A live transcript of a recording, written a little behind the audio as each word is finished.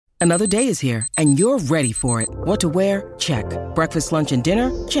Another day is here, and you're ready for it. What to wear? Check. Breakfast, lunch, and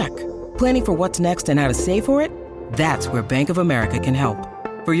dinner? Check. Planning for what's next and how to save for it? That's where Bank of America can help.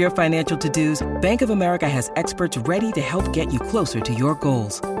 For your financial to-dos, Bank of America has experts ready to help get you closer to your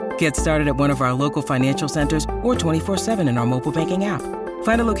goals. Get started at one of our local financial centers or 24/7 in our mobile banking app.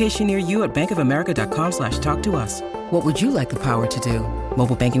 Find a location near you at bankofamerica.com/talktous. What would you like the power to do?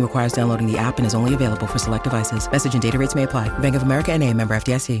 Mobile banking requires downloading the app and is only available for select devices. Message and data rates may apply. Bank of America N.A., member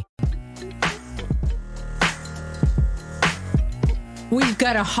FDIC. We've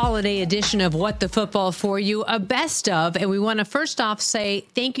got a holiday edition of What the Football for you, a best of, and we want to first off say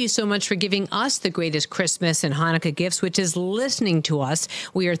thank you so much for giving us the greatest Christmas and Hanukkah gifts, which is listening to us.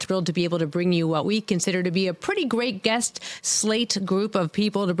 We are thrilled to be able to bring you what we consider to be a pretty great guest slate group of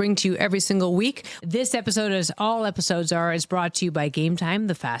people to bring to you every single week. This episode, as all episodes are, is brought to you by Game Time,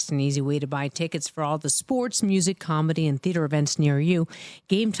 the fast and easy way to buy tickets for all the sports, music, comedy, and theater events near you.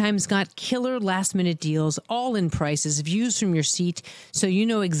 Game Time's got killer last-minute deals, all-in prices, views from your seat, so you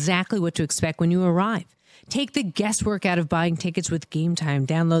know exactly what to expect when you arrive. Take the guesswork out of buying tickets with Game Time.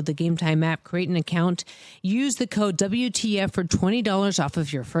 Download the Game Time app, create an account, use the code WTF for $20 off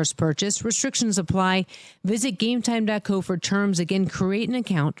of your first purchase. Restrictions apply. Visit gametime.co for terms. Again, create an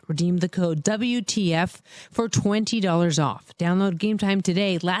account, redeem the code WTF for $20 off. Download Game Time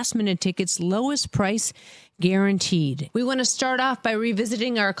today. Last minute tickets, lowest price guaranteed. We want to start off by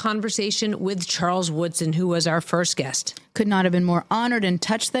revisiting our conversation with Charles Woodson, who was our first guest. Could not have been more honored and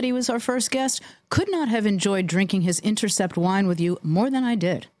touched that he was our first guest. Could not have enjoyed drinking his Intercept wine with you more than I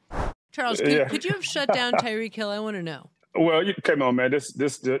did. Charles, could you have shut down Tyreek Hill? I want to know. Well, come on, man.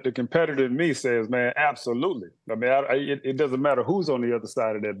 The competitor in me says, man, absolutely. I mean, it doesn't matter who's on the other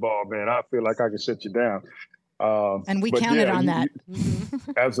side of that ball, man. I feel like I can shut you down. And we counted on that.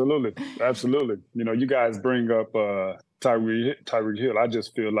 Absolutely. You know, you guys bring up Tyreek Hill. I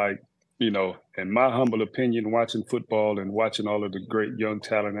just feel like, you know, in my humble opinion, watching football and watching all of the great young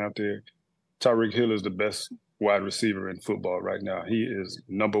talent out there, Tyreek Hill is the best wide receiver in football right now. He is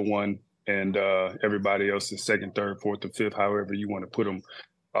number one, and everybody else is second, third, fourth, or fifth, however you want to put him.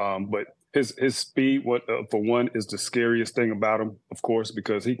 But his speed, for one, is the scariest thing about him, of course,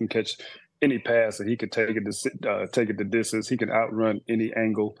 because he can catch any pass and he can take it the distance. He can outrun any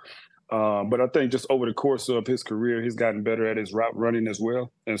angle. But I think just over the course of his career, he's gotten better at his route running as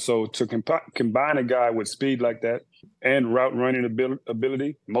well. And so to combine a guy with speed like that and route running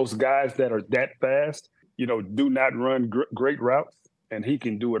ability, most guys that are that fast, you know, do not run great routes, and he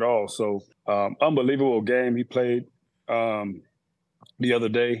can do it all. So unbelievable game he played the other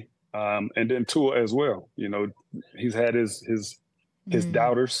day. And then Tua as well. You know, he's had his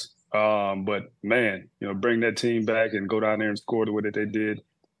doubters. But man, you know, bring that team back and go down there and score the way that they did.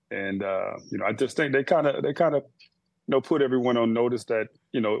 And, you know, I just think they kind of, you know, put everyone on notice that,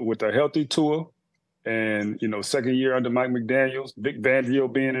 you know, with a healthy Tua and, you know, second year under Mike McDaniels, Vic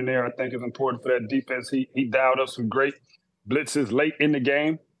Fangio being in there, I think is important for that defense. He dialed up some great blitzes late in the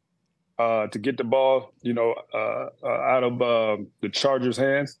game to get the ball, you know, out of the Chargers'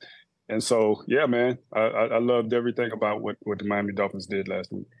 hands. And so, yeah, man, I loved everything about what the Miami Dolphins did last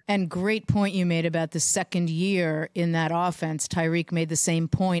week. And great point you made about the second year in that offense. Tyreek made the same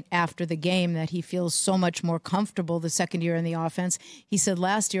point after the game that he feels so much more comfortable the second year in the offense. He said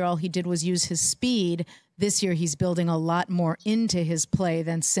last year all he did was use his speed. This year he's building a lot more into his play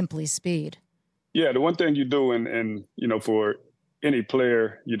than simply speed. Yeah, the one thing you do, and you know, for any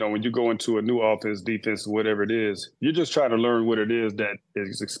player, you know, when you go into a new offense, defense, whatever it is, you're just trying to learn what it is that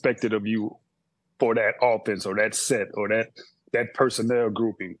is expected of you for that offense or that set or that personnel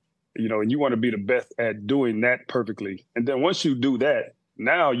grouping, you know, and you want to be the best at doing that perfectly. And then once you do that,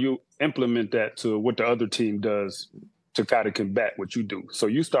 now you implement that to what the other team does to kind of combat what you do. So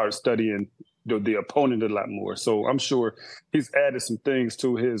you start studying the opponent a lot more. So I'm sure he's added some things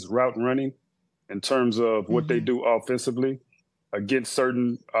to his route running in terms of what they do offensively against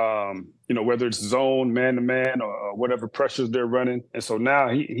certain, you know, whether it's zone, man-to-man, or whatever pressures they're running. And so now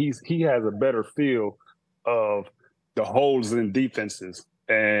he has a better feel of the holes in defenses.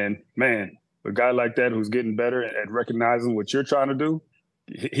 And, man, a guy like that who's getting better at recognizing what you're trying to do,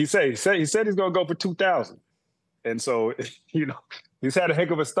 he said he's going to go for 2,000. And so, you know, he's had a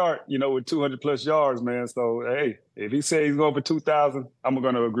heck of a start, you know, with 200-plus yards, man. So, hey, if he says he's going for 2,000, I'm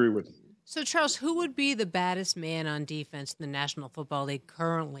going to agree with him. So, Charles, who would be the baddest man on defense in the National Football League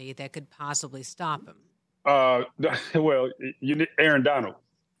currently that could possibly stop him? Well, you need Aaron Donald,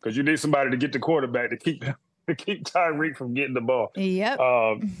 because you need somebody to get the quarterback to keep Tyreek from getting the ball. Yep.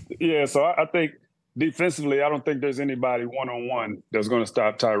 Yeah, so I think defensively, I don't think there's anybody one-on-one that's going to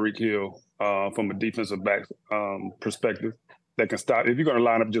stop Tyreek Hill from a defensive back perspective. that can stop. If you're going to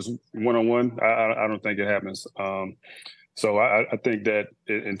line up just one-on-one, I don't think it happens. So I think that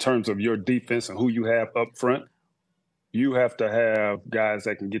in terms of your defense and who you have up front, you have to have guys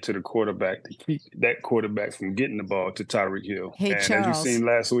that can get to the quarterback to keep that quarterback from getting the ball to Tyreek Hill. Hey, and Charles. as you've seen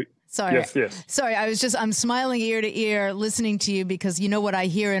last week. Sorry. Yes. Sorry, I'm smiling ear to ear listening to you because you know what I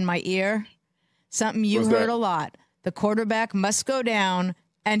hear in my ear? Something you heard a lot. The quarterback must go down,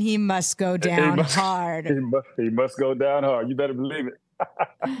 and he must go down hard. He must go down hard. You better believe it.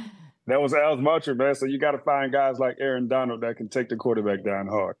 That was Al's mantra, man. So you got to find guys like Aaron Donald that can take the quarterback down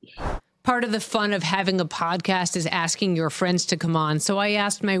hard. Part of the fun of having a podcast is asking your friends to come on. So I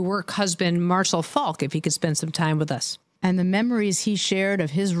asked my work husband, Marshall Falk, if he could spend some time with us. And the memories he shared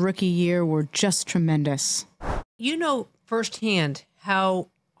of his rookie year were just tremendous. You know firsthand how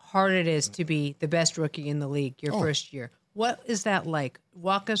hard it is to be the best rookie in the league your first year. What is that like?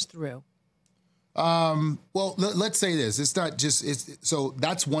 Walk us through. Well, let's say this. It's not just, so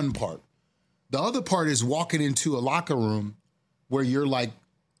that's one part. The other part is walking into a locker room where you're like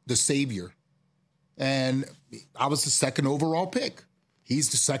the savior. And I was the second overall pick. He's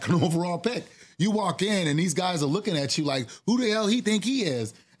the second overall pick. You walk in and these guys are looking at you like, who the hell he think he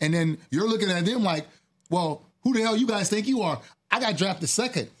is? And then you're looking at them like, well, who the hell you guys think you are? I got drafted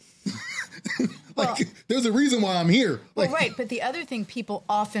second. There's a reason why I'm here. Right. But the other thing people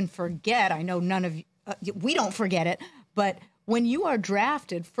often forget, I know none of you, we don't forget it, but when you are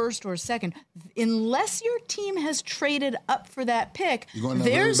drafted first or second, unless your team has traded up for that pick,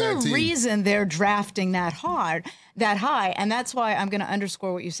 there's a reason they're drafting that high. And that's why I'm going to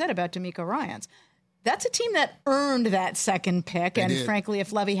underscore what you said about D'Amico Ryans. That's a team that earned that second pick. And frankly,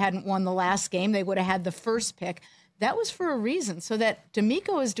 if Levy hadn't won the last game, they would have had the first pick. That was for a reason, so that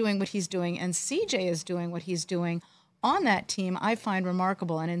D'Amico is doing what he's doing and CJ is doing what he's doing on that team, I find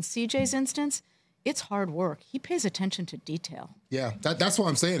remarkable. And in CJ's instance, it's hard work. He pays attention to detail. Yeah, that's why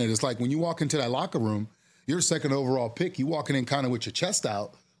I'm saying it. It's like when you walk into that locker room, you're a second overall pick. You walking in kind of with your chest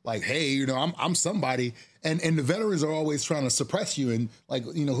out, like, hey, you know, I'm somebody. And the veterans are always trying to suppress you and like,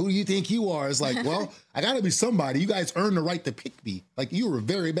 you know, who do you think you are? It's like, well, I got to be somebody. You guys earned the right to pick me. Like, you were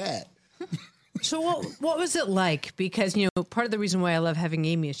very bad. So what was it like? Because, you know, part of the reason why I love having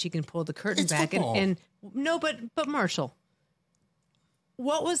Amy is she can pull the curtain back. But Marshall,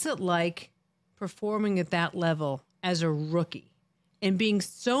 what was it like performing at that level as a rookie and being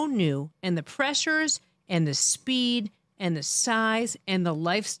so new, and the pressures and the speed and the size and the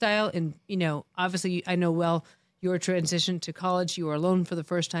lifestyle? And, you know, obviously I know well your transition to college, you were alone for the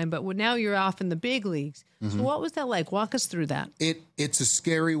first time, but now you're off in the big leagues. Mm-hmm. So what was that like? Walk us through that. It's a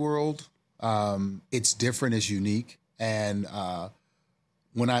scary world. It's different, it's unique. And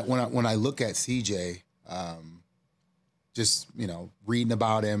when I look at CJ, just, you know, reading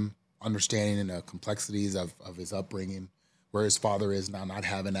about him, understanding the complexities of his upbringing, where his father is now not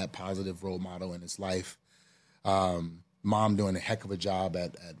having that positive role model in his life, mom doing a heck of a job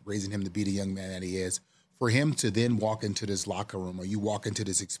at raising him to be the young man that he is. For him to then walk into this locker room or you walk into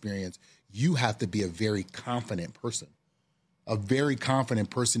this experience, you have to be a very confident person. A very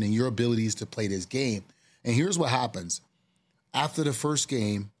confident person in your abilities to play this game. And here's what happens. After the first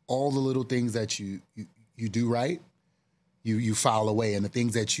game, all the little things that you do right, you file away. And the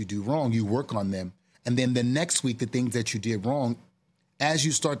things that you do wrong, you work on them. And then the next week, the things that you did wrong, as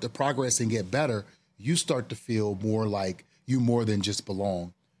you start to progress and get better, you start to feel more like you more than just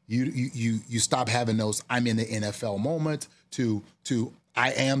belong. You stop having those I'm in the NFL moments to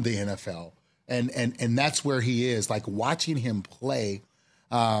I am the NFL. And that's where he is, like watching him play,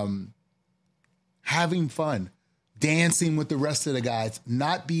 having fun, dancing with the rest of the guys,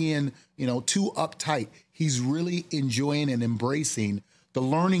 not being, you know, too uptight. He's really enjoying and embracing the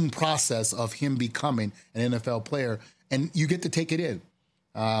learning process of him becoming an NFL player, and you get to take it in.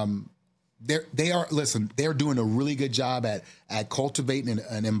 They're doing a really good job at cultivating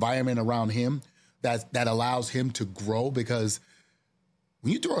an environment around him that allows him to grow, because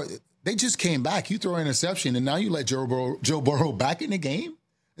when you throw it, they just came back. You throw an interception, and now you let Joe Burrow back in the game.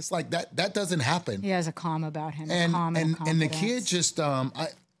 It's like that doesn't happen. He has a calm about him. And the kid just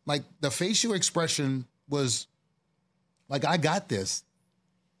like the facial expression was like, I got this.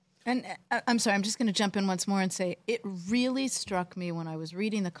 And I'm sorry, I'm just going to jump in once more and say it really struck me when I was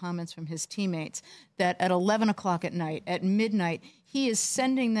reading the comments from his teammates that at 11 o'clock at night, at midnight, he is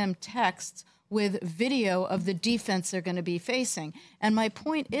sending them texts with video of the defense they're going to be facing. And my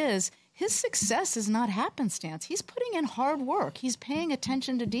point is, his success is not happenstance. He's putting in hard work. He's paying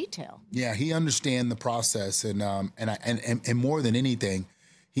attention to detail. Yeah, he understands the process, and more than anything,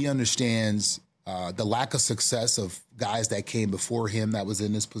 he understands the lack of success of guys that came before him that was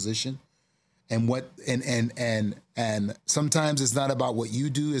in this position, and sometimes it's not about what you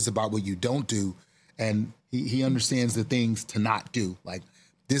do, it's about what you don't do. And he understands the things to not do. Like,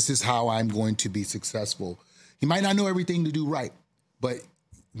 this is how I'm going to be successful. He might not know everything to do right, but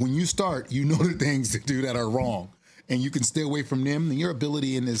when you start, you know the things to do that are wrong, and you can stay away from them. And your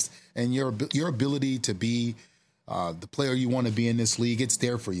ability in this, and your ability to be the player you want to be in this league, it's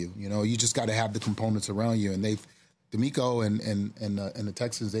there for you. You know, you just got to have the components around you. And D'Amico and the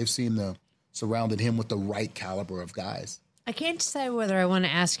Texans, they've surrounded him with the right caliber of guys. I can't decide whether I want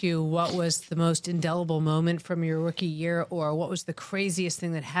to ask you what was the most indelible moment from your rookie year, or what was the craziest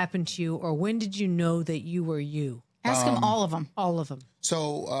thing that happened to you, or when did you know that you were you? Ask him all of them. All of them.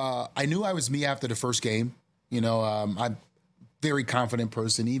 So I knew I was me after the first game. You know, I'm a very confident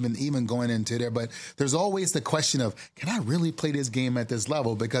person, even going into there. But there's always the question of, can I really play this game at this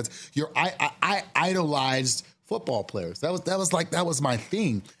level? Because I idolized football players. That was my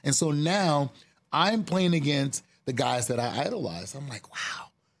thing. And so now I'm playing against the guys that I idolize. I'm like, wow.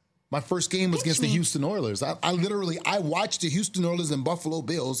 My first game was against the Houston Oilers. I watched the Houston Oilers and Buffalo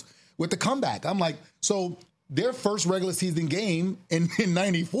Bills with the comeback. I'm like, so their first regular season game in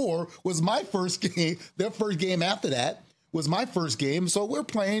 94 was my first game. Their first game after that was my first game. So we're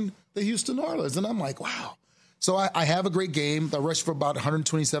playing the Houston Oilers. And I'm like, wow. So I have a great game. I rushed for about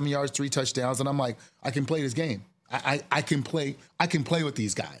 127 yards, 3 touchdowns. And I'm like, I can play this game. I can play with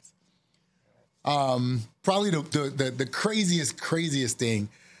these guys. Probably the craziest thing.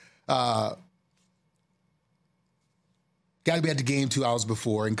 Got to be at the game 2 hours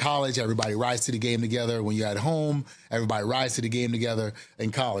before. In college, everybody rides to the game together. When you're at home, everybody rides to the game together.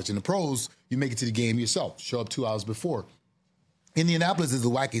 In college, in the pros, you make it to the game yourself. Show up 2 hours before. Indianapolis is a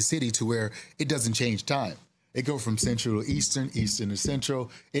wacky city to where it doesn't change time. It goes from Central to Eastern, Eastern to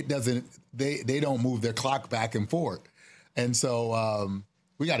Central. It doesn't. They don't move their clock back and forth. And so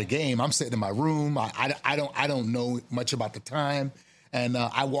we got a game. I'm sitting in my room. I don't know much about the time. And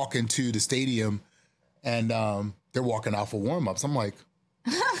I walk into the stadium, and they're walking out for warm-ups. I'm like,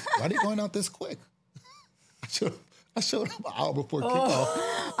 why are they going out this quick? I showed up an hour before kickoff.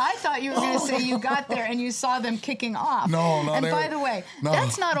 I thought you were going to say you got there and you saw them kicking off. No. And by the way,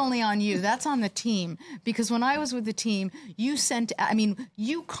 that's not only on you, that's on the team. Because when I was with the team, you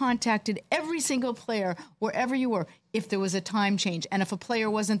contacted every single player wherever you were if there was a time change. And if a player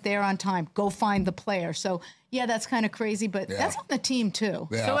wasn't there on time, go find the player. So, yeah, that's kind of crazy, but that's on the team too.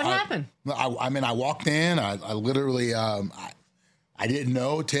 Yeah, so what happened? I walked in. I literally, I didn't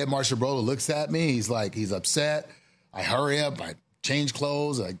know. Ted Marshall looks at me. He's upset. I hurry up. I change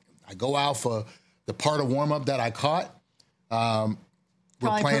clothes. I go out for the part of warm-up that I caught. You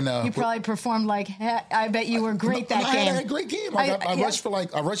probably performed like heck. I bet you were great that game. I had a great game. I rushed for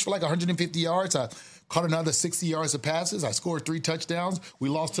like 150 yards. I caught another 60 yards of passes. I scored 3 touchdowns. We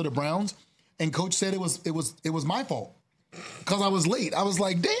lost to the Browns, and coach said it was my fault because I was late. I was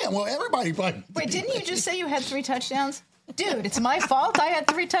like, damn. Well, everybody probably. Wait, didn't you just say you had 3 touchdowns? Dude, it's my fault. I had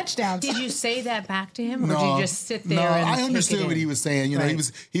 3 touchdowns. Did you say that back to him, or did you just sit there? No, I understood what he was saying. You know,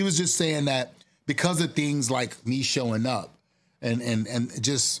 he was just saying that because of things like me showing up, and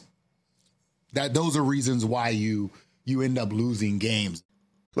just that those are reasons why you end up losing games.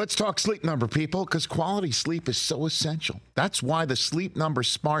 Let's talk Sleep Number, people, because quality sleep is so essential. That's why the Sleep Number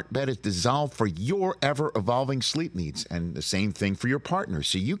smart bed is designed for your ever-evolving sleep needs, and the same thing for your partner,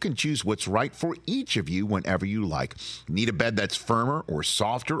 so you can choose what's right for each of you whenever you like. Need a bed that's firmer or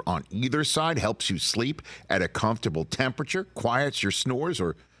softer on either side, helps you sleep at a comfortable temperature, quiets your snores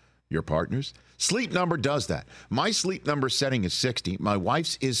or your partner's? Sleep Number does that. My Sleep Number setting is 60. My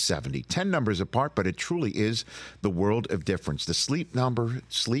wife's is 70. 10 numbers apart, but it truly is the world of difference. The Sleep Number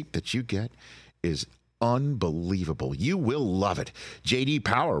sleep that you get is unbelievable. You will love it. J.D.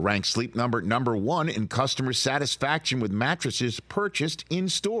 Power ranks Sleep Number number 1 in customer satisfaction with mattresses purchased in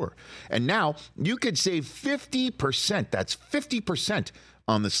store. And now you could save 50%. That's 50%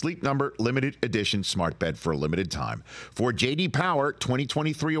 on the Sleep Number limited edition smart bed for a limited time. For J.D. Power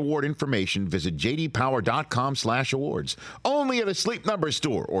 2023 award information, visit jdpower.com/awards. Only at a Sleep Number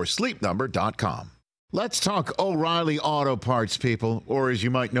store or sleepnumber.com. Let's talk O'Reilly Auto Parts, people, or as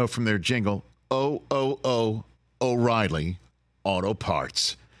you might know from their jingle, O'Reilly Auto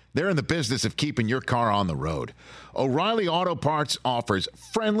Parts. They're in the business of keeping your car on the road. O'Reilly Auto Parts offers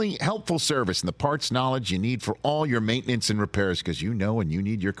friendly, helpful service and the parts knowledge you need for all your maintenance and repairs, because you know when you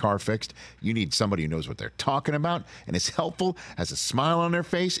need your car fixed, you need somebody who knows what they're talking about and is helpful, has a smile on their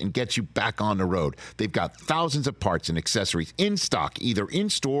face, and gets you back on the road. They've got thousands of parts and accessories in stock, either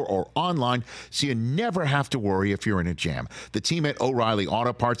in-store or online, so you never have to worry if you're in a jam. The team at O'Reilly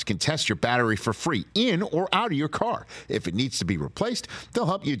Auto Parts can test your battery for free in or out of your car. If it needs to be replaced, they'll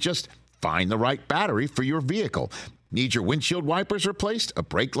help you just find the right battery for your vehicle. Need your windshield wipers replaced, a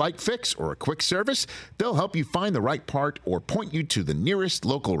brake light fix, or a quick service? They'll help you find the right part or point you to the nearest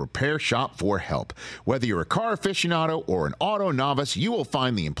local repair shop for help. Whether you're a car aficionado or an auto novice, you will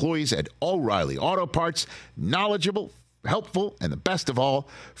find the employees at O'Reilly Auto Parts knowledgeable, helpful, and the best of all,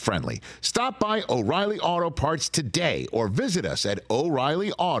 friendly. Stop by O'Reilly Auto Parts today or visit us at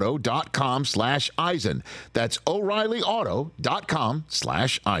O'ReillyAuto.com/Eisen. That's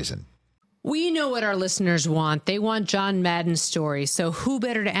O'ReillyAuto.com/Eisen. We know what our listeners want. They want John Madden's story. So who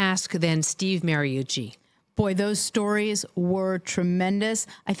better to ask than Steve Mariucci? Boy, those stories were tremendous.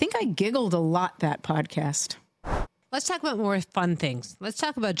 I think I giggled a lot that podcast. Let's talk about more fun things. Let's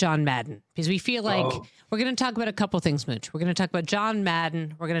talk about John Madden, because we feel like we're going to talk about a couple things, Mooch. We're going to talk about John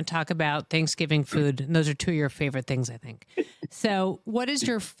Madden. We're going to talk about Thanksgiving food. And those are two of your favorite things, I think. So what is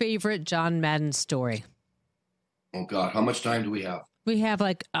your favorite John Madden story? Oh, God. How much time do we have? We have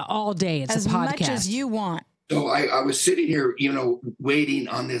like all day. It's as a podcast. much as you want. So I was sitting here, waiting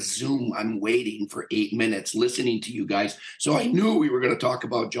on this Zoom. I'm waiting for 8 minutes, listening to you guys. So I knew we were going to talk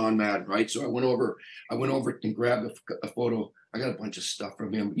about John Madden, right? So I went over and grabbed a photo. I got a bunch of stuff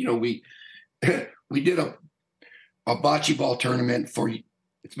from him. We did a bocce ball tournament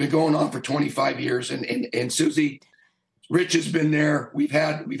it's been going on for 25 years. And Suzy, Rich has been there. We've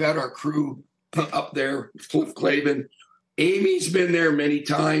had our crew up there, Cliff Clavin. Amy's been there many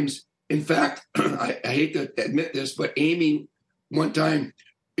times. In fact, I hate to admit this, but Amy, one time,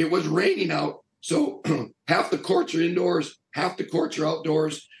 it was raining out. So half the courts are indoors, half the courts are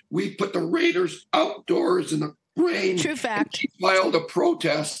outdoors. We put the Raiders outdoors in the rain. True fact. She filed a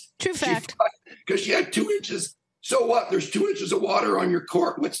protest. True fact. Because she had 2 inches. So what? There's 2 inches of water on your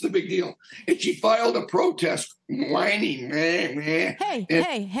court. What's the big deal? And she filed a protest, whining.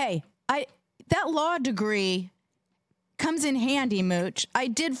 Hey. That law degree comes in handy, Mooch. I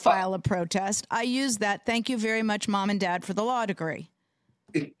did file a protest. I used that. Thank you very much, Mom and Dad, for the law degree.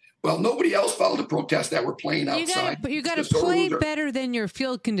 Well, nobody else filed a protest that were playing outside. You got to play better than your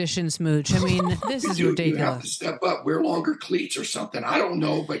field conditions, Mooch. I mean, this is ridiculous. You have to step up, wear longer cleats or something. I don't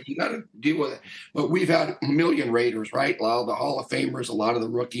know, but you got to deal with it. But we've had a million Raiders, right? A lot of the Hall of Famers, a lot of the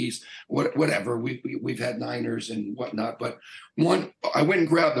rookies, whatever. We've had Niners and whatnot. But I went and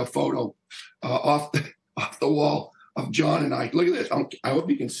grabbed a photo off the wall of John and I. Look at this. I hope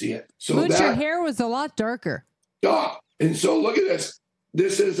you can see it. So Mooch, your hair was a lot darker. And so look at this.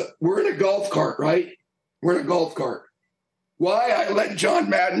 We're in a golf cart, right? We're in a golf cart. Why I let John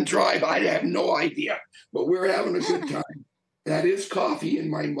Madden drive, I have no idea. But we're having a good time. That is coffee in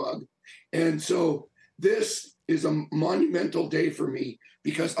my mug. And so this is a monumental day for me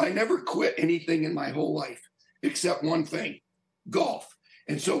because I never quit anything in my whole life except one thing, golf.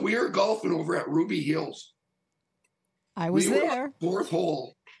 And so we were golfing over at Ruby Hills. I was there. Fourth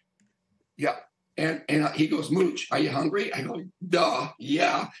hole. Yeah. And he goes, Mooch, are you hungry? I go, duh,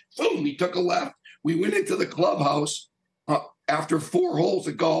 yeah. Boom, he took a left. We went into the clubhouse. After 4 holes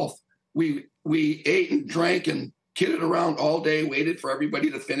of golf, we ate and drank and kidded around all day, waited for everybody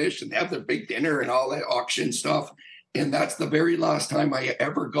to finish and have their big dinner and all that auction stuff. And that's the very last time I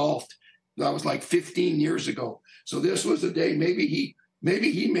ever golfed. That was like 15 years ago. So this was the day maybe he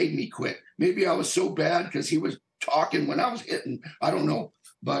made me quit. Maybe I was so bad because he was talking when I was hitting. I don't know.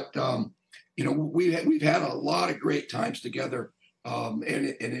 But, we've had a lot of great times together. And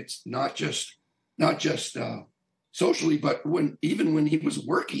it's not just socially, but when he was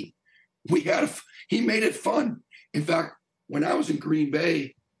working, he made it fun. In fact, when I was in Green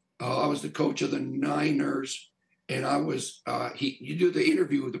Bay, I was the coach of the Niners, and I was you do the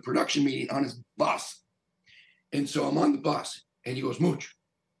interview with the production meeting on his bus. And so I'm on the bus and he goes, Mooch,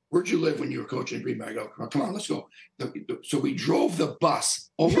 where'd you live when you were coaching in Green Bay? I go, come on, let's go. So we drove the bus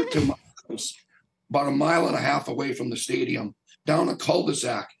over to my house, about 1.5 miles away from the stadium, down a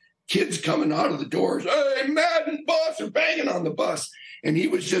cul-de-sac, kids coming out of the doors. Hey, Madden, boss, are banging on the bus. And he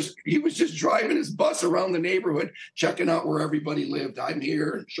was just driving his bus around the neighborhood, checking out where everybody lived. I'm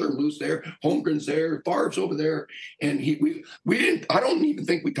here, and Sherman's there, Holmgren's there, Favre's over there. And we didn't. I don't even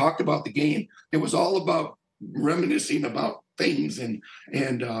think we talked about the game. It was all about reminiscing about things, and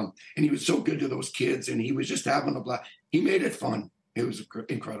he was so good to those kids, and he was just having a blast. He made it fun. It was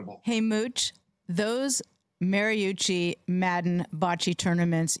incredible. Hey, Mooch, those Mariucci Madden bocce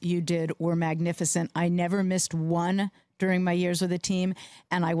tournaments you did were magnificent. I never missed one during my years with the team,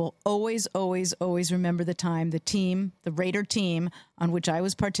 and I will always, always, always remember the Raider team on which I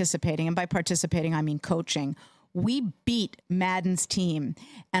was participating, and by participating I mean coaching, we beat Madden's team,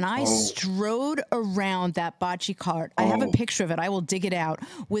 and I strode around that bocce cart. I have a picture of it. I will dig it out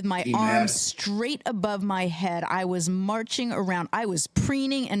with my arms straight above my head. I was marching around. I was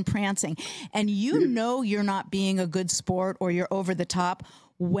preening and prancing. And you know you're not being a good sport or you're over the top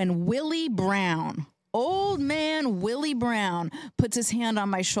when Willie Brown, old man Willie Brown, puts his hand on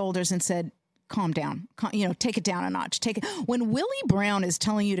my shoulders and said, calm down, take it down a notch. When Willie Brown is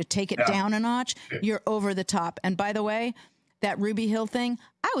telling you to take it down a notch, you're over the top. And by the way, that Ruby Hill thing,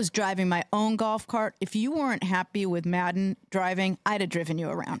 I was driving my own golf cart. If you weren't happy with Madden driving, I'd have driven you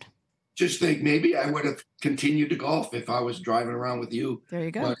around. Just think, maybe I would have continued to golf if I was driving around with you. There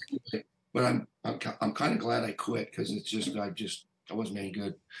you go. But I'm kind of glad I quit, because it's just I wasn't any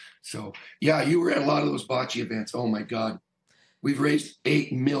good. So yeah, you were at a lot of those bocce events. Oh my God. We've raised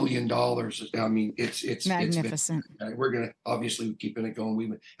 $8 million. I mean, it's magnificent. We're going to obviously keeping it going.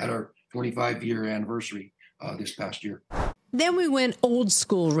 We had our 25-year anniversary this past year. Then we went old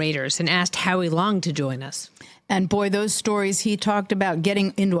school Raiders and asked Howie Long to join us. And boy, those stories he talked about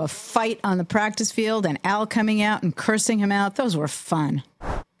getting into a fight on the practice field and Al coming out and cursing him out, those were fun.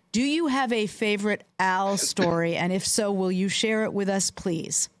 Do you have a favorite Al story? And if so, will you share it with us,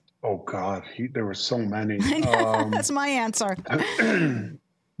 please? Oh, God, there were so many. That's my answer.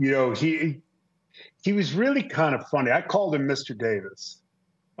 He was really kind of funny. I called him Mr. Davis.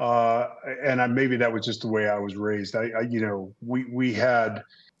 Maybe that was just the way I was raised. We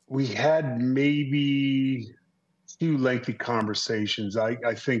had maybe 2 lengthy conversations.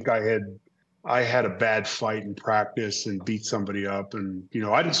 I think I had a bad fight in practice and beat somebody up, and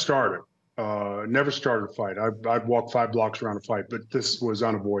I didn't start it. Never started a fight. I'd walk 5 blocks around a fight, but this was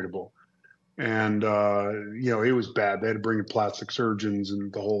unavoidable. And, it was bad. They had to bring in plastic surgeons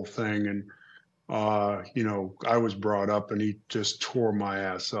and the whole thing. And, I was brought up and he just tore my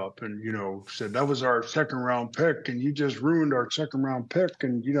ass up and, said, that was our 2nd round pick and you just ruined our 2nd round pick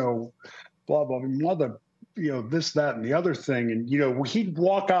and, blah, blah, mother, this, that, and the other thing. And, he'd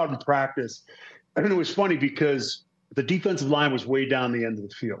walk out in practice. And it was funny because the defensive line was way down the end of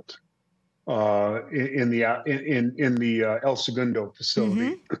the field. In the El Segundo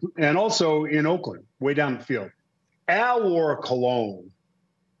facility, and also in Oakland, way down the field. Al wore a cologne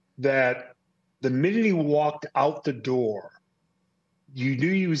that the minute he walked out the door, you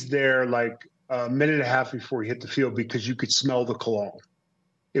knew he was there like a minute and a half before he hit the field because you could smell the cologne.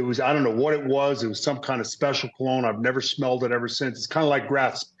 It was, I don't know what it was. It was some kind of special cologne. I've never smelled it ever since. It's kind of like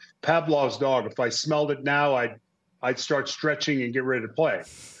Graf, Pavlov's dog. If I smelled it now, I'd start stretching and get ready to play.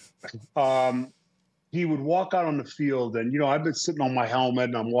 He would walk out on the field and, I've been sitting on my helmet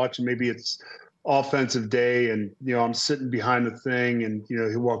and I'm watching, maybe it's offensive day and, I'm sitting behind the thing and,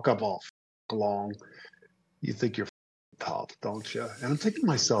 he walk up all along. You think you're tough, don't you? And I'm thinking to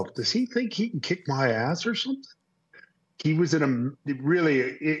myself, does he think he can kick my ass or something? He was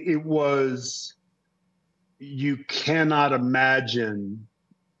it was, you cannot imagine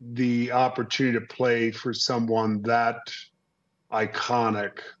the opportunity to play for someone that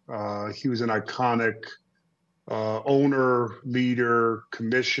iconic. He was an iconic owner, leader,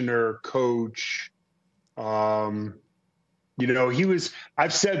 commissioner, coach. I've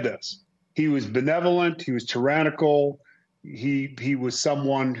said this, he was benevolent, he was tyrannical. He was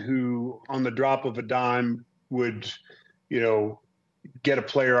someone who on the drop of a dime would, get a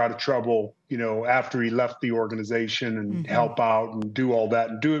player out of trouble, after he left the organization and help out and do all that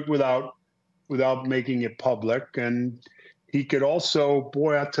and do it without making it public. And he could also,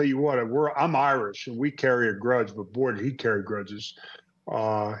 boy, I'll tell you what, I'm Irish and we carry a grudge, but boy, did he carry grudges.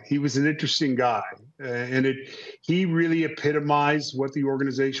 He was an interesting guy, and he really epitomized what the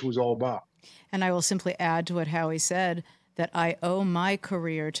organization was all about. And I will simply add to what Howie said that I owe my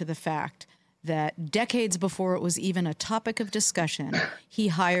career to the fact that decades before it was even a topic of discussion, he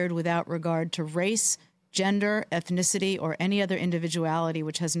hired without regard to race, gender, ethnicity, or any other individuality,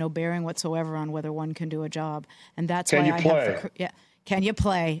 which has no bearing whatsoever on whether one can do a job. And that's why I have the... Yeah. Can you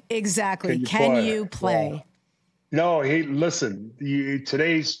play? Exactly. Can you play? Well, no, hey, listen,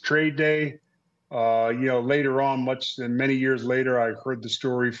 today's trade day, later on, many years later, I heard the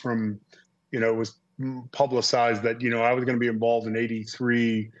story from, it was publicized that, I was going to be involved in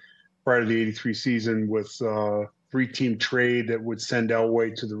 83, prior to the 83 season with a 3-team trade that would send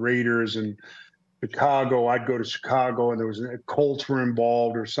Elway to the Raiders and Chicago. I'd go to Chicago and there was Colts were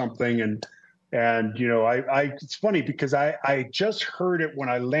involved or something. And it's funny because I just heard it when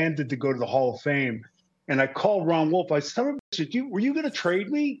I landed to go to the Hall of Fame. And I called Ron Wolf. I said, were you going to trade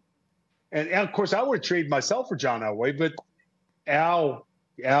me? And of course, I would have traded myself for John Elway, but Al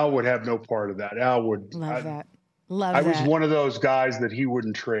would have no part of that. Al would. Love that. I was one of those guys that he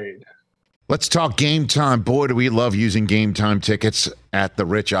wouldn't trade. Let's talk Game Time. Boy, do we love using Game Time tickets at the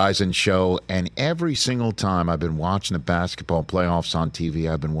Rich Eisen Show. And every single time I've been watching the basketball playoffs on TV,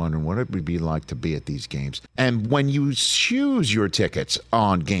 I've been wondering what it would be like to be at these games. And when you choose your tickets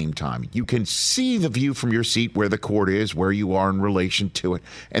on Game Time, you can see the view from your seat where the court is, where you are in relation to it.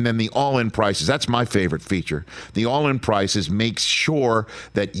 And then the all-in prices. That's my favorite feature. The all-in prices makes sure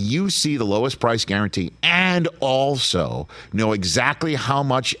that you see the lowest price guarantee and also know exactly how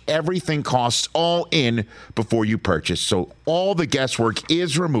much everything costs all in before you purchase. So all the guesswork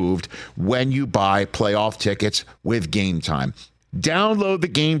is removed when you buy playoff tickets with Game Time. Download the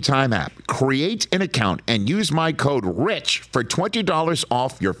Game Time app, create an account, and use my code RICH for $20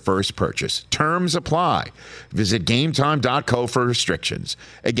 off your first purchase. Terms apply. Visit GameTime.co for restrictions.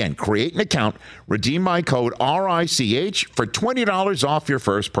 Again, create an account, redeem my code RICH for $20 off your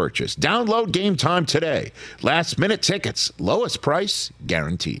first purchase. Download Game Time today. Last minute tickets, lowest price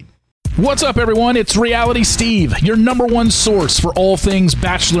guaranteed. What's up, everyone? It's Reality Steve, your number one source for all things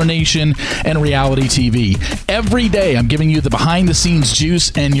Bachelor Nation and reality TV. Every day, I'm giving you the behind-the-scenes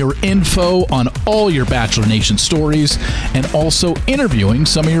juice and your info on all your Bachelor Nation stories and also interviewing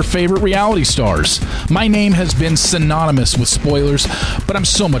some of your favorite reality stars. My name has been synonymous with spoilers, but I'm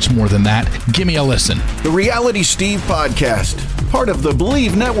so much more than that. Give me a listen. The Reality Steve Podcast, part of the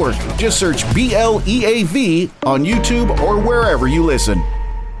Believe Network. Just search BLEAV on YouTube or wherever you listen.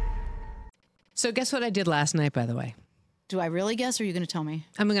 So guess what I did last night, by the way? Do I really guess, or are you going to tell me?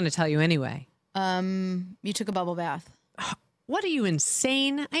 I'm going to tell you anyway. You took a bubble bath. What, are you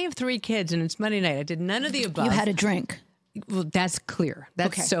insane? I have 3 kids, and it's Monday night. I did none of the above. You had a drink. Well, that's clear.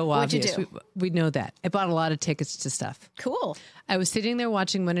 That's okay. so What'd obvious. you do? We know that. I bought a lot of tickets to stuff. Cool. I was sitting there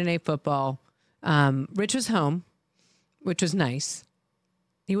watching Monday Night Football. Rich was home, which was nice.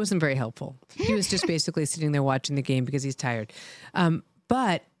 He wasn't very helpful. He was just basically sitting there watching the game because he's tired.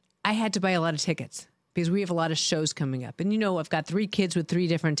 But I had to buy a lot of tickets because we have a lot of shows coming up. And, you know, I've got 3 kids with 3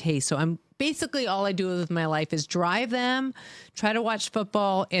 different tastes. So I'm basically all I do with my life is drive them, try to watch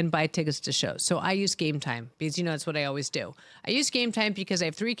football, and buy tickets to shows. So I use Game Time because, you know, that's what I always do. I use Game Time because I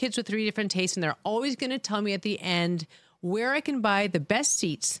have 3 kids with 3 different tastes, and they're always going to tell me at the end where I can buy the best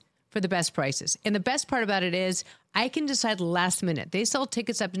seats for the best prices. And the best part about it is I can decide last minute. They sell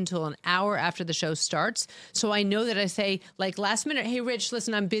tickets up until an hour after the show starts. So I know that I say, like, last minute, hey, Rich,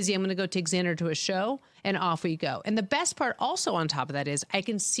 listen, I'm busy. I'm going to go take Xander to a show, and off we go. And the best part also on top of that is I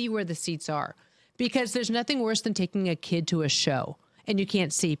can see where the seats are, because there's nothing worse than taking a kid to a show and you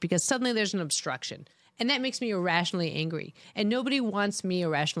can't see because suddenly there's an obstruction. And that makes me irrationally angry. And nobody wants me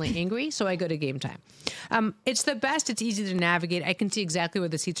irrationally angry, so I go to Game Time. It's the best. It's easy to navigate. I can see exactly where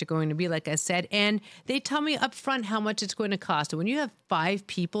the seats are going to be, like I said. And they tell me up front how much it's going to cost. And when you have 5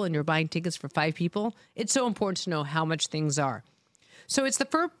 people and you're buying tickets for 5 people, it's so important to know how much things are. So it's the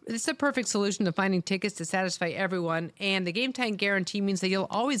perfect solution to finding tickets to satisfy everyone, and the Game Time guarantee means that you'll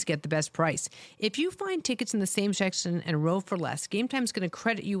always get the best price. If you find tickets in the same section and row for less, Game Time's going to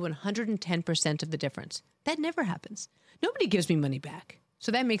credit you 110% of the difference. That never happens. Nobody gives me money back. So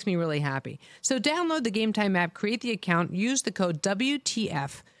that makes me really happy. So download the Game Time app, create the account, use the code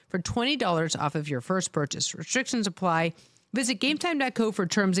WTF for $20 off of your first purchase. Restrictions apply. Visit GameTime.co for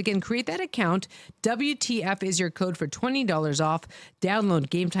terms. Again, create that account. WTF is your code for $20 off. Download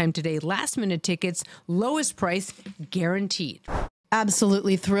Game Time today. Last minute tickets, lowest price guaranteed.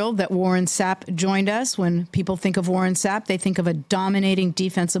 Absolutely thrilled that Warren Sapp joined us. When people think of Warren Sapp, they think of a dominating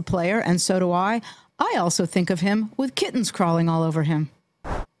defensive player, and so do I. I also think of him with kittens crawling all over him.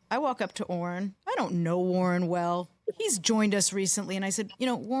 I walk up to Warren. I don't know Warren well. He's joined us recently, and I said,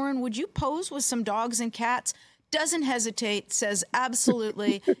 Warren, would you pose with some dogs and cats? Doesn't hesitate, says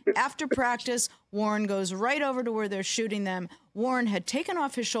absolutely. After practice, Warren goes right over to where they're shooting them. Warren had taken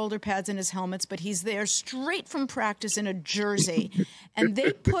off his shoulder pads and his helmets, but he's there straight from practice in a jersey. And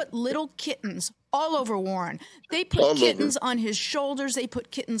they put little kittens all over Warren. They put kittens on his shoulders. They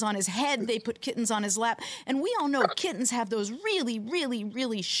put kittens on his head. They put kittens on his lap. And we all know kittens have those really, really,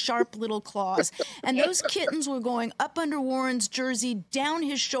 really sharp little claws. And those kittens were going up under Warren's jersey, down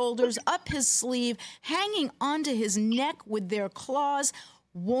his shoulders, up his sleeve, hanging onto his neck with their claws.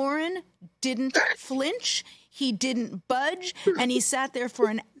 Warren didn't flinch. He didn't budge, and he sat there for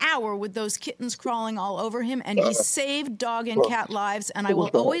an hour with those kittens crawling all over him, and he saved dog and cat lives, and I will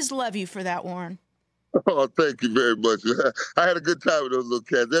always love you for that, Warren. Oh, thank you very much. I had a good time with those little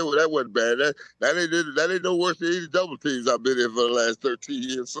cats. That wasn't bad. That ain't no worse than any double teams I've been in for the last 13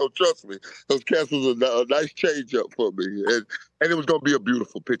 years. So trust me, those cats was a nice change up for me, and it was going to be a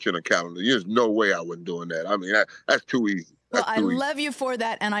beautiful picture in the calendar. There's no way I wasn't doing that. I mean, that's too easy. Well, I love you for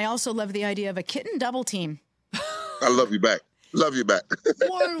that, and I also love the idea of a kitten double team. I love you back. Love you back.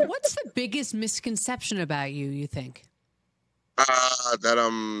 Warren, what's the biggest misconception about you, you think? That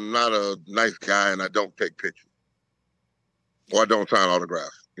I'm not a nice guy and I don't take pictures. Or I don't sign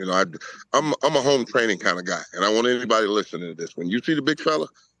autographs. You know, I'm a home training kind of guy. And I want anybody listening to this. When you see the big fella,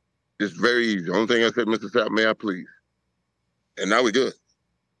 it's very easy. The only thing I said, Mr. Sapp, may I please? And now we're good.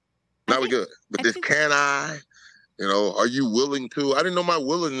 Now we're good. But can I? You know, are you willing to? I didn't know my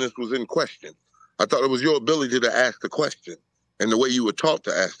willingness was in question. I thought it was your ability to ask the question and the way you were taught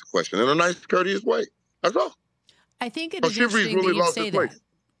to ask the question in a nice, courteous way. That's all. I think it is interesting that you say that.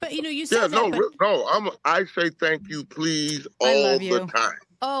 But, you know, you said that. I say thank you, please, all the time.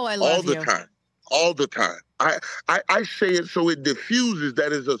 Oh, I love you. All the time. I say it so it diffuses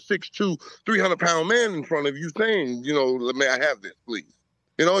that is a 6'2", 300-pound man in front of you saying, you know, may I have this, please?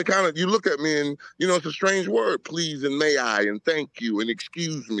 You know, it kind of, you look at me and, you know, it's a strange word, please and may I and thank you and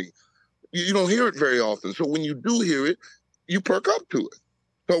excuse me. You don't hear it very often. So when you do hear it, you perk up to it.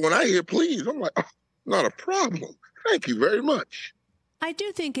 So when I hear please, I'm like, oh, not a problem. Thank you very much. I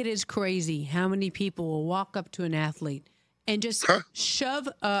do think it is crazy how many people will walk up to an athlete and just shove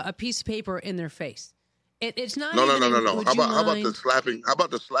a piece of paper in their face. It's not. No. How about the slapping? How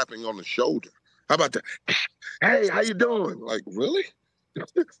about the slapping on the shoulder? How about the, hey, how you doing? Like, really?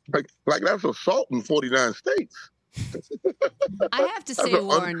 like that's assault in 49 states. I have to say,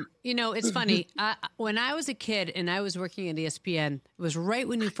 Warren, you know, it's funny. When I was a kid and I was working at ESPN, it was right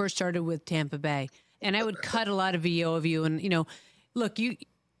when you first started with Tampa Bay, and I would cut a lot of VO of you. And, you know, look,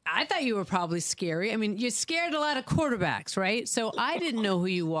 I thought you were probably scary. I mean, you scared a lot of quarterbacks, right? So I didn't know who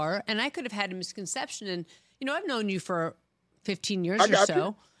you were, and I could have had a misconception. And, you know, I've known you for 15 years or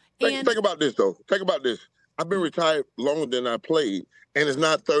so. Think about this, though. Think about this. I've been retired longer than I played, and it's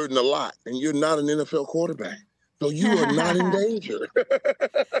not third and a lot, and you're not an NFL quarterback. So you are not in danger.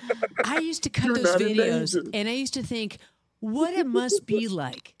 I used to cut those videos, and I used to think, what it must be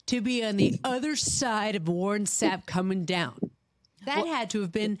like to be on the other side of Warren Sapp coming down. That had to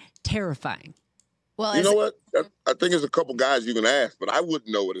have been terrifying. Well, you know what? I think there's a couple guys you can ask, but I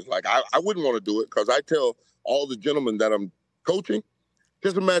wouldn't know what it's like. I wouldn't want to do it because I tell all the gentlemen that I'm coaching,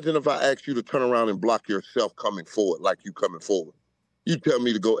 just imagine if I asked you to turn around and block yourself coming forward like you coming forward. You'd tell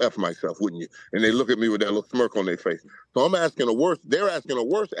me to go F myself, wouldn't you? And they look at me with that little smirk on their face. So they're asking a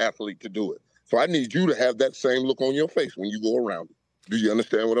worse athlete to do it. So I need you to have that same look on your face when you go around. Do you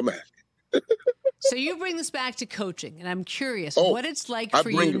understand what I'm asking? So you bring this back to coaching, and I'm curious what it's like for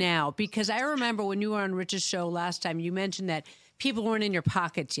you now, because I remember when you were on Rich's show last time, you mentioned that people weren't in your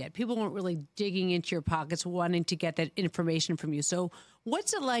pockets yet. People weren't really digging into your pockets, wanting to get that information from you. So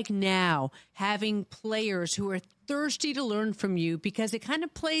what's it like now having players who are thirsty to learn from you, because it kind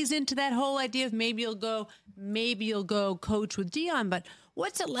of plays into that whole idea of maybe you'll go coach with Dion, but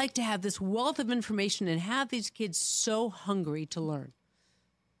what's it like to have this wealth of information and have these kids so hungry to learn?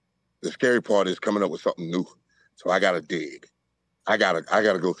 The scary part is coming up with something new. So I got to dig. I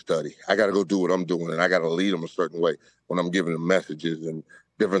gotta go study. I got to go do what I'm doing, and I got to lead them a certain way when I'm giving them messages and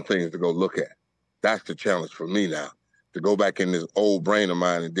different things to go look at. That's the challenge for me now, to go back in this old brain of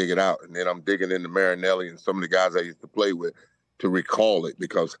mine and dig it out. And then I'm digging into Marinelli and some of the guys I used to play with to recall it,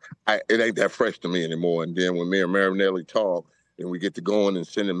 because it ain't that fresh to me anymore. And then when me and Marinelli talk and we get to going and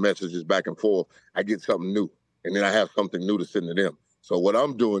sending messages back and forth, I get something new. And then I have something new to send to them. So what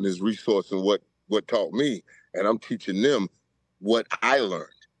I'm doing is resourcing what taught me, and I'm teaching them what I learned,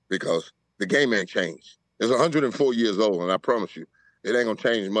 because the game ain't changed. It's 104 years old, and I promise you, it ain't going to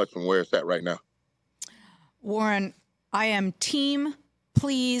change much from where it's at right now. Warren, I am team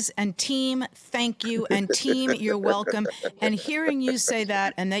please and team thank you and team you're welcome. And hearing you say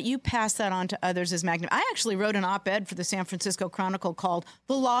that and that you pass that on to others is magnificent. I actually wrote an op-ed for the San Francisco Chronicle called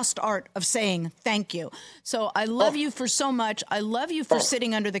The Lost Art of Saying Thank You. So I love you for so much. I love you for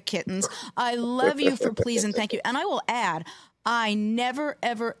sitting under the kittens. I love you for please and thank you. And I will add, I never,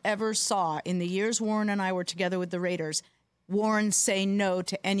 ever, ever saw in the years Warren and I were together with the Raiders, Warren say no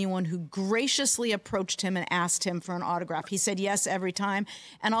to anyone who graciously approached him and asked him for an autograph. He said yes every time.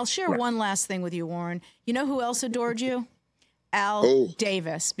 And I'll share one last thing with you, Warren. You know who else adored you? Al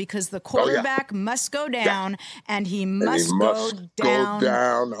Davis, because the quarterback must go down, and he must go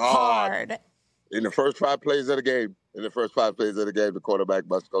down hard. In the first 5 plays of the game. The quarterback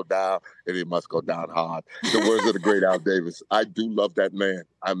must go down, and he must go down hard. The words of the great Al Davis. I do love that man.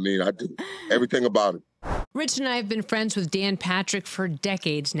 I mean, I do. Everything about him. Rich and I have been friends with Dan Patrick for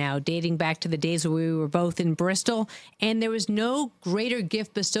decades now, dating back to the days when we were both in Bristol, and there was no greater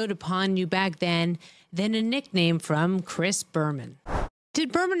gift bestowed upon you back then than a nickname from Chris Berman.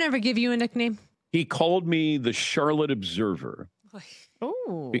 Did Berman ever give you a nickname? He called me the Charlotte Observer.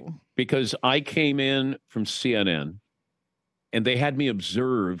 Oh. Because I came in from CNN, and they had me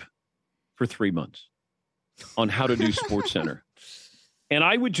observe for 3 months on how to do SportsCenter. And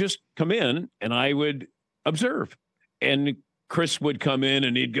I would just come in and I would observe. And Chris would come in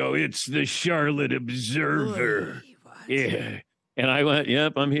and he'd go, "It's the Charlotte Observer." Yeah. And I went,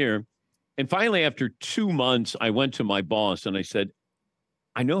 "Yep, I'm here." And finally, after 2 months, I went to my boss and I said,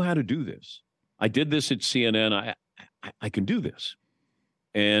 "I know how to do this. I did this at CNN. I can do this."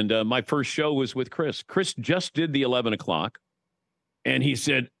 And my first show was with Chris. Chris just did the 11 o'clock. And he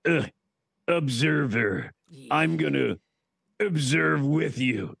said, "Observer, I'm going to observe with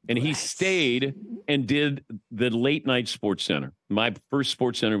you." And he stayed and did the late night SportsCenter. My first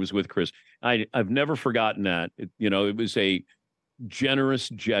SportsCenter was with Chris. I've never forgotten that. It was a generous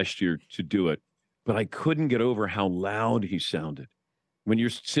gesture to do it. But I couldn't get over how loud he sounded when you're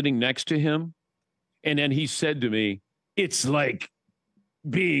sitting next to him. And then he said to me, "It's like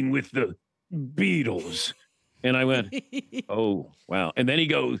being with the Beatles." And I went, "Oh, wow." And then he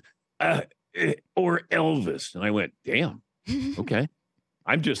goes, "Or Elvis." And I went, "Damn. Okay.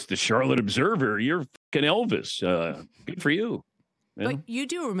 I'm just the Charlotte Observer. You're fucking Elvis. Good for you." But you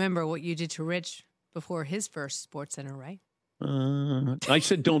do remember what you did to Rich before his first SportsCenter, right? I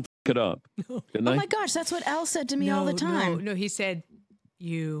said, "Don't fuck it up." Didn't I? Oh my gosh, that's what Al said to me all the time. No, he said,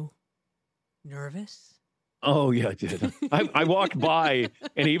 "You nervous?" Oh, yeah, I did. I walked by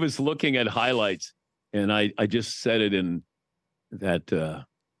and he was looking at highlights, and I just said it in that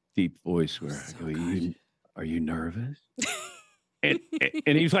deep voice where are you nervous? and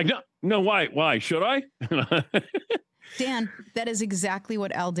he's like, no, why? Should I? Dan, that is exactly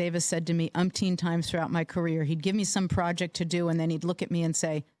what Al Davis said to me umpteen times throughout my career. He'd give me some project to do, and then he'd look at me and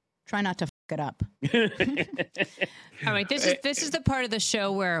say, "Try not to fuck it up." All right, this is the part of the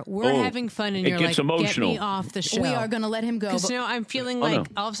show where we're having fun, and you're like, emotional. "Get me off the show." We are going to let him go. Because I'm feeling like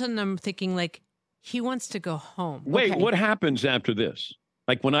all of a sudden I'm thinking like he wants to go home. Wait, what happens after this?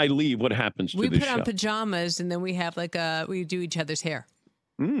 Like when I leave, what happens to we this put show? on pajamas and then we have we do each other's hair.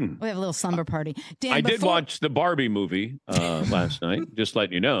 We have a little slumber party. Dan, I did watch the Barbie movie last night, just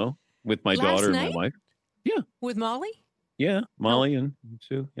letting you know, with my daughter and my wife. Yeah. With Molly? Yeah, Molly and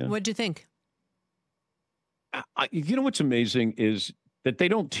Sue. Yeah. What'd you think? You know what's amazing is that they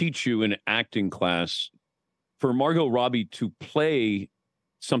don't teach you in acting class for Margot Robbie to play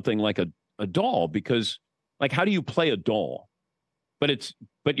something like a doll, because like, how do you play a doll?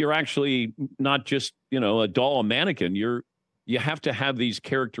 But you're actually not just, a doll, a mannequin. You have to have these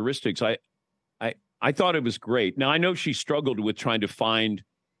characteristics. I thought it was great. Now I know she struggled with trying to find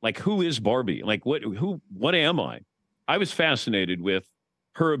like, who is Barbie? Like what am I? I was fascinated with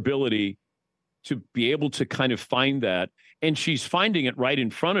her ability to be able to kind of find that. And she's finding it right in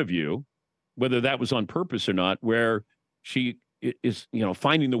front of you, whether that was on purpose or not, where she is,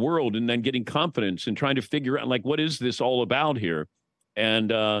 finding the world and then getting confidence and trying to figure out like, what is this all about here?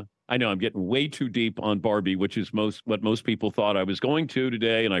 And I know I'm getting way too deep on Barbie, which is what most people thought I was going to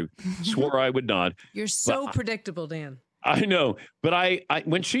today. And I swore I would not. You're so predictable, Dan. I know. But I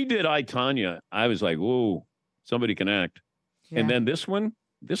when she did I, Tonya, I was like, whoa, somebody can act. Yeah. And then this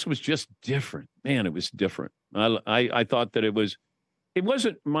was just different. Man, it was different. I thought that it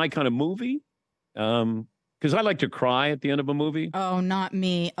wasn't my kind of movie. Because I like to cry at the end of a movie. Oh, not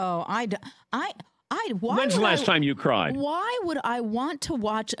me. Oh, When's the last time you cried? Why would I want to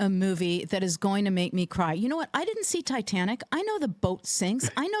watch a movie that is going to make me cry? You know what? I didn't see Titanic. I know the boat sinks.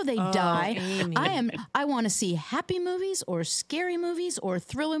 I know they die. Amy. I want to see happy movies or scary movies or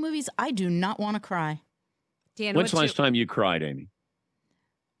thriller movies. I do not want to cry. Dan, when's the last time you cried, Amy?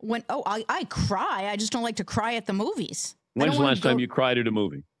 I cry. I just don't like to cry at the movies. When's the last time you cried at a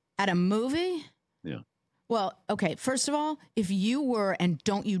movie? At a movie? Yeah. Well, okay, first of all, if you were, and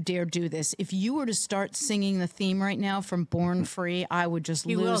don't you dare do this, if you were to start singing the theme right now from Born Free, I would just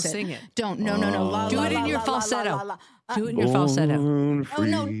lose it. You will sing it. Don't, no. Do it in your falsetto. Do it in your falsetto. Oh,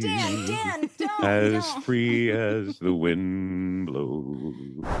 no, Dan, don't. As free as the wind blows.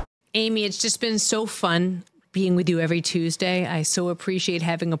 Amy, it's just been so fun being with you every Tuesday. I so appreciate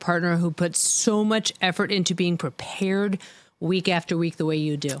having a partner who puts so much effort into being prepared week after week the way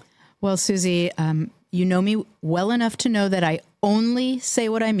you do. Well, Suzy, you know me well enough to know that I only say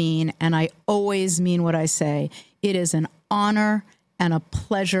what I mean, and I always mean what I say. It is an honor and a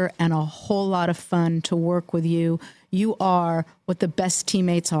pleasure and a whole lot of fun to work with you. You are what the best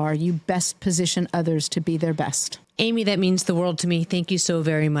teammates are. You best position others to be their best. Amy, that means the world to me. Thank you so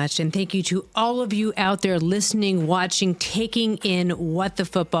very much. And thank you to all of you out there listening, watching, taking in What the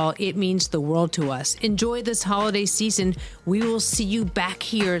Football. It means the world to us. Enjoy this holiday season. We will see you back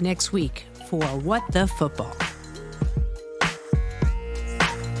here next week for What the Football.